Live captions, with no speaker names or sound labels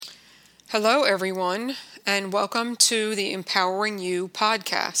Hello, everyone, and welcome to the Empowering You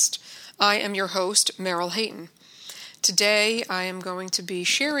podcast. I am your host, Meryl Hayton. Today, I am going to be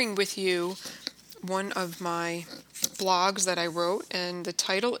sharing with you one of my blogs that I wrote, and the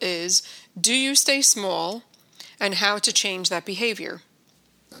title is, Do You Stay Small? And How to Change That Behavior.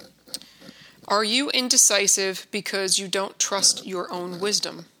 Are you indecisive because you don't trust your own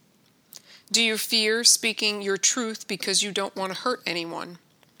wisdom? Do you fear speaking your truth because you don't want to hurt anyone?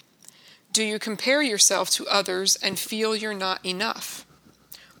 Do you compare yourself to others and feel you're not enough?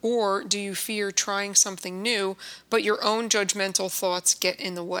 Or do you fear trying something new, but your own judgmental thoughts get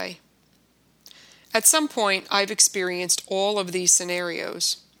in the way? At some point, I've experienced all of these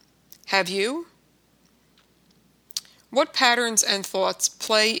scenarios. Have you? What patterns and thoughts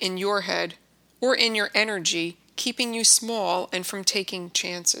play in your head or in your energy, keeping you small and from taking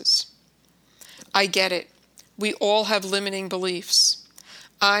chances? I get it. We all have limiting beliefs.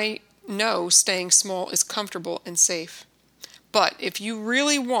 I know staying small is comfortable and safe. But if you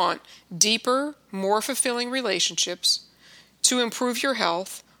really want deeper, more fulfilling relationships, to improve your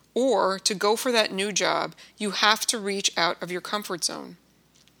health, or to go for that new job, you have to reach out of your comfort zone.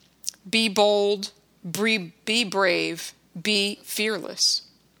 Be bold, be brave, be fearless.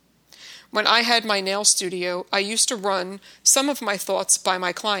 When I had my nail studio, I used to run some of my thoughts by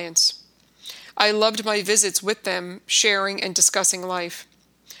my clients. I loved my visits with them, sharing and discussing life.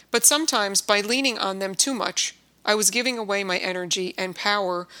 But sometimes, by leaning on them too much, I was giving away my energy and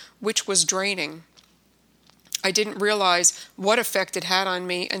power, which was draining. I didn't realize what effect it had on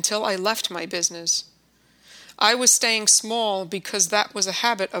me until I left my business. I was staying small because that was a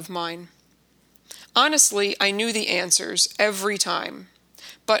habit of mine. Honestly, I knew the answers every time,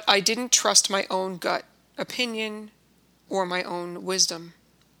 but I didn't trust my own gut, opinion, or my own wisdom.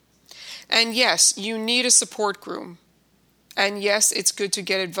 And yes, you need a support group. And yes, it's good to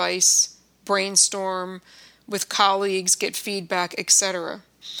get advice, brainstorm with colleagues, get feedback, etc.,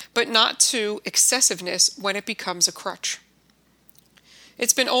 but not to excessiveness when it becomes a crutch.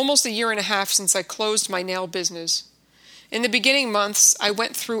 It's been almost 1.5 years since I closed my nail business. In the beginning months, I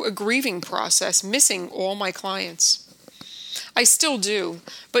went through a grieving process, missing all my clients. I still do,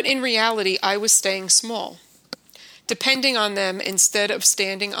 but in reality, I was staying small, depending on them instead of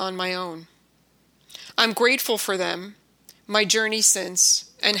standing on my own. I'm grateful for them, my journey since,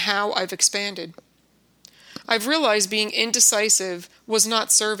 and how I've expanded. I've realized being indecisive was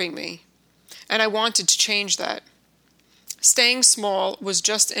not serving me, and I wanted to change that. Staying small was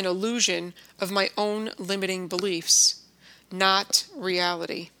just an illusion of my own limiting beliefs, not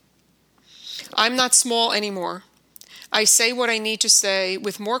reality. I'm not small anymore. I say what I need to say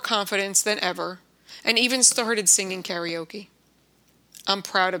with more confidence than ever, and even started singing karaoke. I'm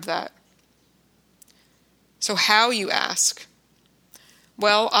proud of that. So how, you ask?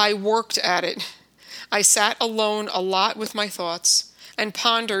 Well, I worked at it. I sat alone a lot with my thoughts and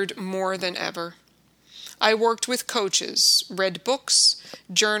pondered more than ever. I worked with coaches, read books,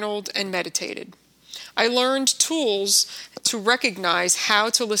 journaled, and meditated. I learned tools to recognize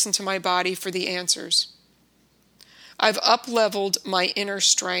how to listen to my body for the answers. I've up-leveled my inner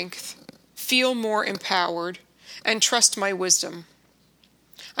strength, feel more empowered, and trust my wisdom.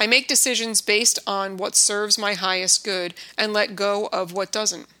 I make decisions based on what serves my highest good and let go of what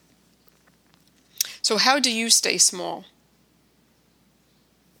doesn't. So how do you stay small?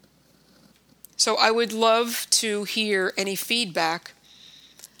 So I would love to hear any feedback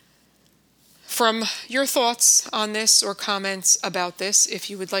from your thoughts on this or comments about this. If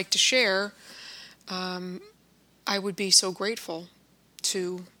you would like to share, I would be so grateful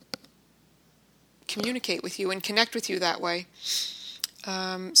to communicate with you and connect with you that way.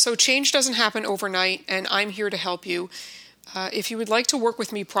 So change doesn't happen overnight, and I'm here to help you. If you would like to work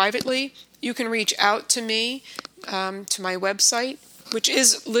with me privately, you can reach out to me to my website, which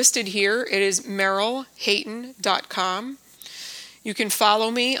is listed here. It is merylhayton.com. You can follow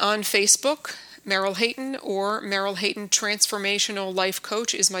me on Facebook, Meryl Hayton, or Meryl Hayton Transformational Life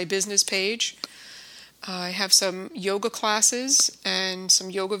Coach is my business page. I have some yoga classes and some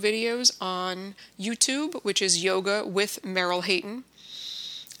yoga videos on YouTube, which is Yoga with Meryl Hayton.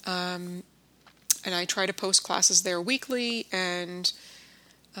 And I try to post classes there weekly and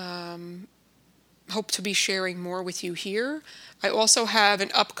hope to be sharing more with you here. I also have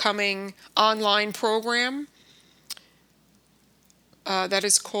an upcoming online program that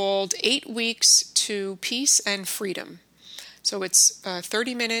is called 8 Weeks to Peace and Freedom. So it's a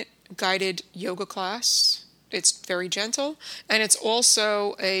 30-minute guided yoga class. It's very gentle. And it's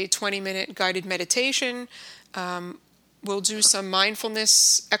also a 20-minute guided meditation. We'll do some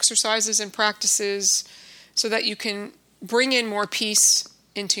mindfulness exercises and practices so that you can bring in more peace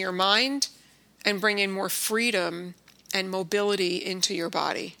into your mind and bring in more freedom and mobility into your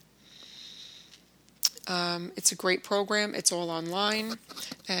body. It's a great program. It's all online,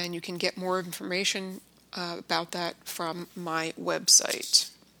 and you can get more information about that from my website.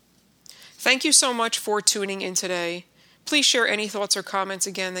 Thank you so much for tuning in today. Please share any thoughts or comments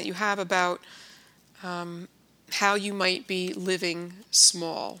again that you have about how you might be living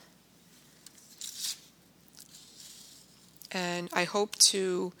small. And I hope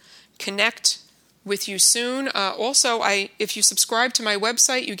to connect with you soon. Also, if you subscribe to my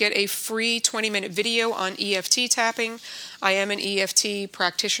website, you get a free 20-minute video on EFT tapping. I am an EFT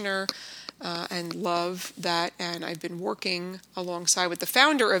practitioner and love that. And I've been working alongside with the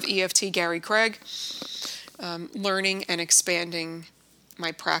founder of EFT, Gary Craig, learning and expanding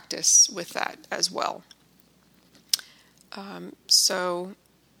my practice with that as well. So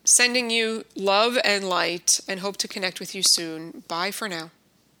sending you love and light, and hope to connect with you soon. Bye for now.